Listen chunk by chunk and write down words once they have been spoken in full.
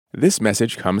This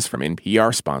message comes from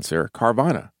NPR sponsor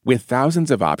Carvana. With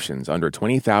thousands of options under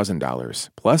 $20,000,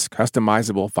 plus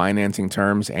customizable financing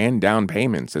terms and down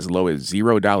payments as low as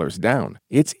 $0 down,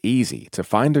 it's easy to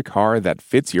find a car that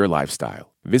fits your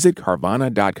lifestyle. Visit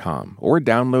Carvana.com or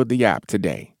download the app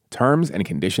today. Terms and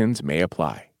conditions may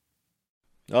apply.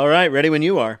 All right, ready when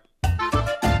you are.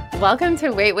 Welcome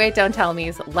to Wait, Wait, Don't Tell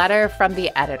Me's Letter from the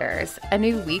Editors, a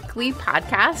new weekly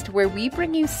podcast where we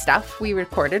bring you stuff we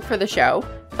recorded for the show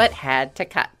but had to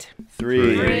cut.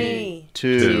 Three,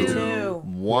 two,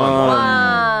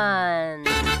 one.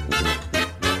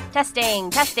 Testing.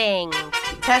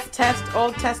 Test,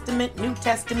 Old Testament, New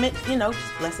Testament, just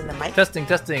blessing the mic.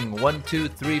 Testing. 1, 2,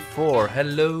 3, 4.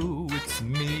 Hello, it's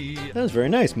me. That was very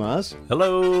nice, Maz.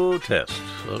 Hello, test.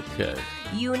 Okay.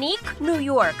 Unique New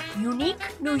York.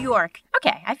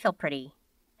 Okay, I feel pretty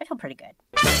good.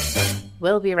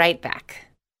 We'll be right back.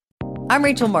 I'm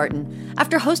Rachel Martin.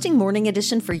 After hosting Morning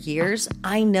Edition for years,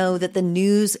 I know that the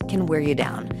news can wear you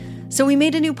down. So we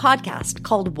made a new podcast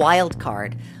called Wild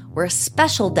Card, where a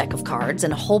special deck of cards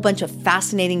and a whole bunch of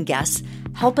fascinating guests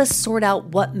help us sort out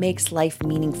what makes life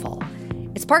meaningful.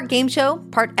 It's part game show,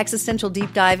 part existential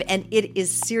deep dive, and it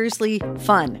is seriously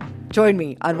fun. Join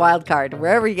me on Wild Card,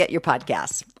 wherever you get your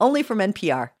podcasts, only from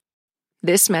NPR.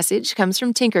 This message comes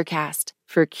from Tinkercast.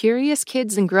 For curious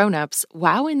kids and grown-ups,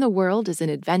 Wow in the World is an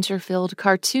adventure-filled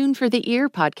cartoon for the ear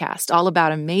podcast all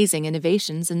about amazing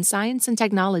innovations in science and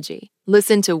technology.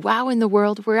 Listen to Wow in the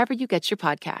World wherever you get your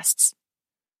podcasts.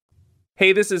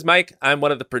 Hey, this is Mike. I'm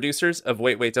one of the producers of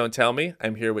Wait, Wait, Don't Tell Me.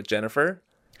 I'm here with Jennifer.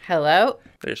 Hello.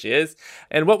 There she is.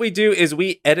 And what we do is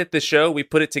we edit the show. We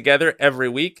put it together every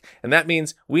week. And that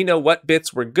means we know what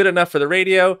bits were good enough for the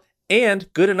radio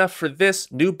and good enough for this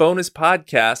new bonus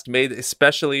podcast made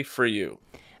especially for you.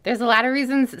 There's a lot of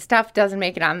reasons stuff doesn't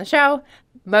make it on the show,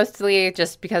 mostly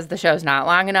just because the show's not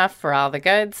long enough for all the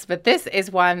goods. But this is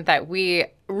one that we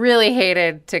really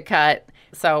hated to cut.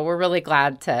 So we're really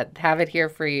glad to have it here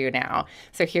for you now.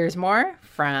 So here's more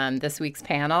from this week's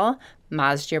panel: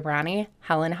 Maz Jobrani,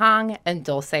 Helen Hong, and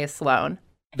Dulce Sloan.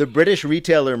 The British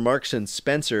retailer Marks &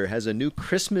 Spencer has a new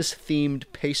Christmas-themed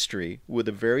pastry with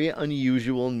a very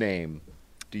unusual name.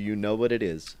 Do you know what it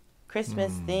is?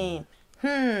 Christmas theme.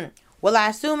 Well, I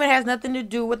assume it has nothing to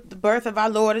do with the birth of our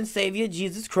Lord and Savior,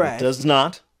 Jesus Christ. It does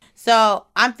not. So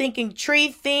I'm thinking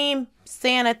tree theme,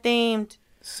 Santa themed.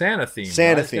 Santa themed.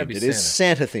 Santa themed. It is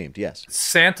Santa themed, yes.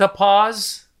 Santa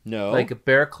paws? No. Like a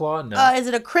bear claw? No. Is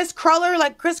it a Chris Cruller,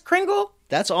 like Chris Kringle?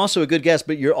 That's also a good guess,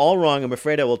 but you're all wrong. I'm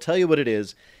afraid I will tell you what it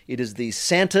is. It is the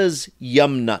Santa's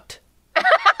Yum Nut.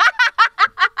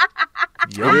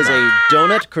 It is a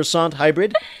donut croissant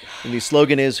hybrid, and the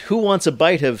slogan is, "Who wants a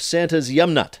bite of Santa's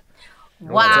Yum Nut?"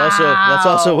 Wow. That's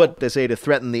also what they say to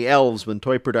threaten the elves when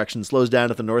toy production slows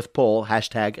down at the North Pole.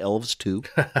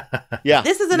 #elves2. Yeah.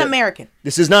 This isn't American.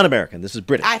 This is not American. This is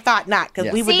British. I thought not, because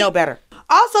Yeah. we would know better.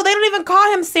 Also, they don't even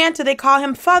call him Santa. They call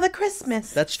him Father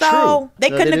Christmas. That's so true. They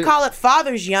No, couldn't they have do- called it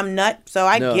Father's Yum Nut, so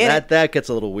I get it. That gets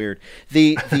a little weird.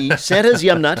 The Santa's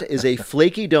Yum Nut is a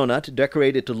flaky donut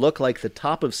decorated to look like the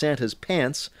top of Santa's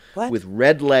pants with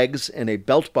red legs and a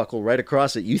belt buckle right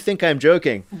across it. You think I'm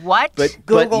joking. What?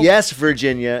 But yes,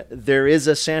 Virginia, there is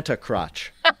a Santa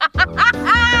crotch.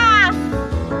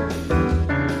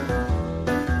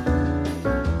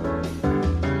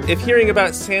 If hearing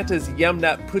about Santa's Yum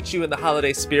Nut put you in the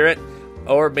holiday spirit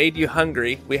or made you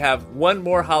hungry, we have one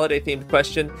more holiday-themed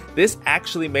question. This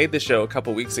actually made the show a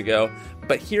couple weeks ago,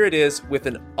 but here it is with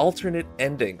an alternate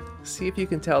ending. See if you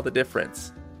can tell the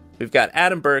difference. We've got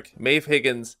Adam Burke, Maeve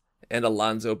Higgins, and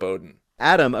Alonzo Bowden.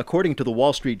 Adam, according to the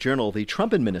Wall Street Journal, the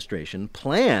Trump administration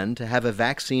planned to have a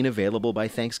vaccine available by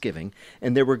Thanksgiving,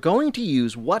 and they were going to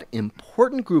use what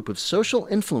important group of social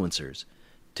influencers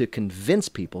to convince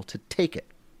people to take it?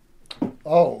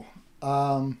 Oh,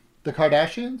 the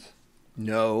Kardashians?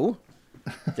 No.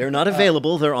 They're not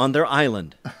available. They're on their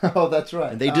island. Oh, that's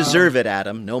right. And they deserve it,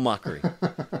 Adam. No mockery.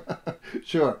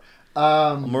 Sure.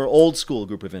 A more old school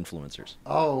group of influencers.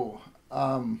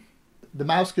 The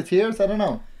Mouseketeers? I don't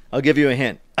know. I'll give you a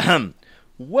hint.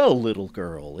 Well, little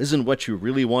girl, isn't what you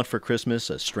really want for Christmas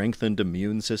a strengthened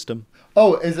immune system?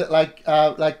 Oh, is it like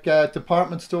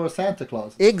department store Santa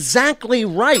Claus? Exactly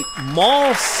right.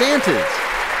 Mall Santas.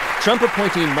 Trump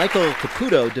appointee Michael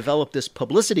Caputo developed this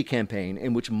publicity campaign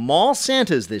in which mall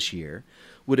Santas this year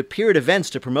would appear at events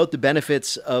to promote the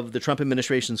benefits of the Trump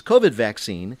administration's COVID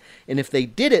vaccine. And if they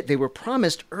did it, they were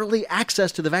promised early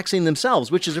access to the vaccine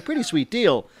themselves, which is a pretty sweet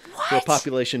deal for a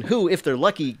population who, if they're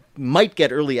lucky, might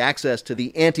get early access to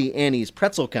the Auntie Annie's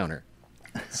pretzel counter.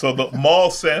 So the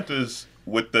mall Santas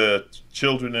with the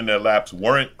children in their laps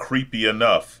weren't creepy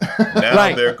enough.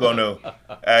 Now they're going to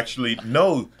actually,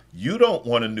 no, you don't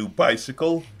want a new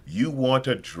bicycle. You want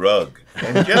a drug.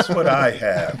 And guess what I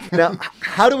have? Now,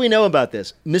 how do we know about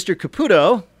this? Mr.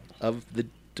 Caputo of the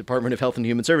Department of Health and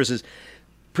Human Services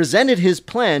presented his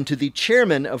plan to the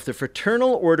chairman of the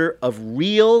Fraternal Order of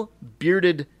Real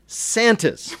Bearded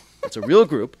Santas. It's a real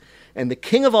group. And the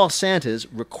king of all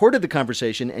Santas recorded the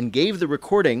conversation and gave the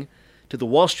recording to the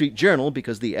Wall Street Journal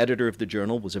because the editor of the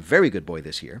Journal was a very good boy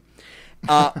this year.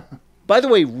 By the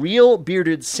way, real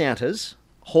bearded Santas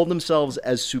hold themselves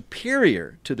as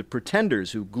superior to the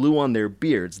pretenders who glue on their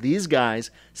beards. These guys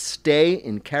stay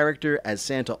in character as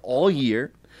Santa all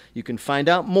year. You can find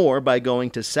out more by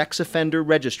going to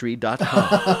sexoffenderregistry.com.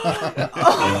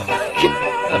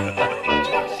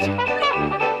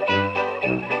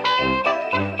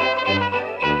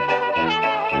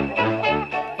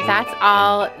 That's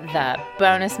all the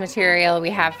bonus material we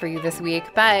have for you this week.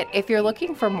 But if you're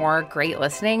looking for more great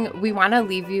listening, we want to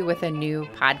leave you with a new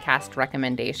podcast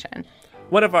recommendation.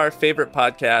 One of our favorite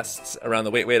podcasts around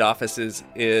the Wait Wait offices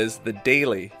is The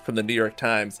Daily from the New York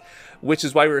Times, which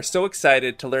is why we were so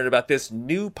excited to learn about this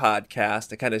new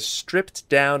podcast, a kind of stripped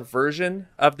down version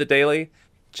of The Daily.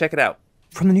 Check it out.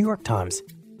 From the New York Times,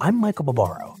 I'm Michael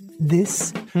Barbaro.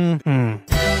 This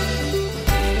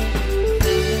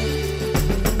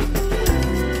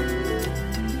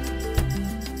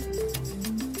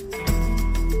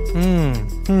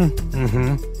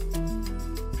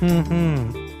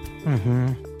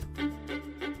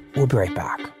We'll be right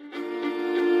back.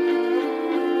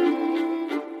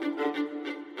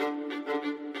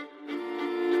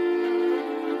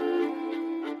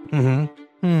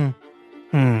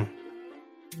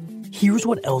 Here's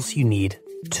what else you need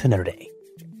to know today.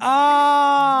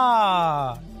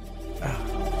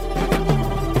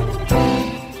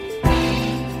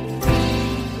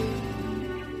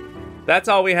 That's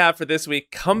all we have for this week.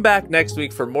 Come back next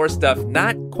week for more stuff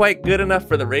not quite good enough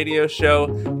for the radio show,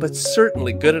 but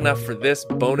certainly good enough for this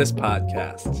bonus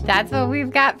podcast. That's what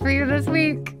we've got for you this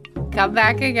week. Come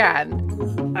back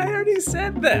again. I already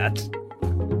said that.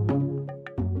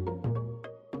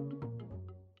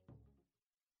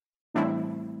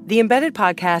 The Embedded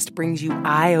Podcast brings you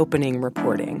eye-opening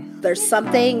reporting. There's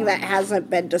something that hasn't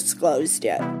been disclosed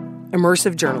yet.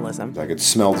 Immersive journalism. I could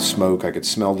smell the smoke. I could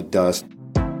smell the dust.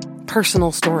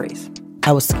 Personal stories.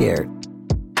 I was scared.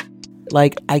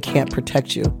 Like, I can't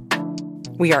protect you.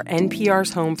 We are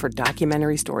NPR's home for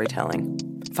documentary storytelling.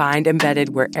 Find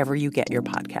Embedded wherever you get your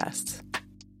podcasts.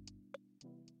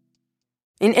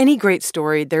 In any great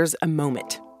story, there's a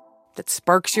moment that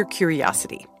sparks your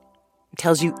curiosity. It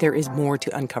tells you there is more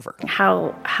to uncover.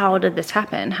 How did this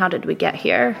happen? How did we get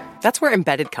here? That's where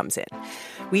Embedded comes in.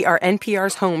 We are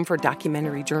NPR's home for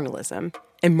documentary journalism,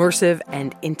 immersive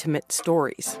and intimate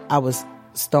stories. I was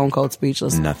stone cold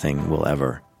speechless. Nothing will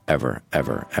ever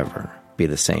be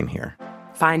the same here.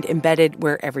 Find Embedded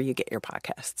wherever you get your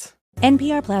podcasts.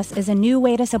 NPR Plus is a new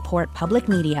way to support public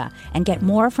media and get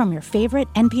more from your favorite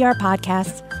NPR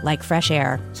podcasts like Fresh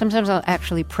Air. Sometimes I'll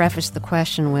actually preface the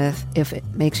question with, if it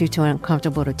makes you too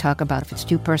uncomfortable to talk about, if it's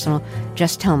too personal,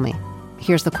 just tell me.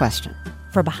 Here's the question.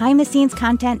 For behind-the-scenes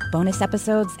content, bonus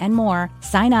episodes, and more,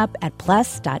 sign up at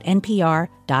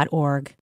plus.npr.org.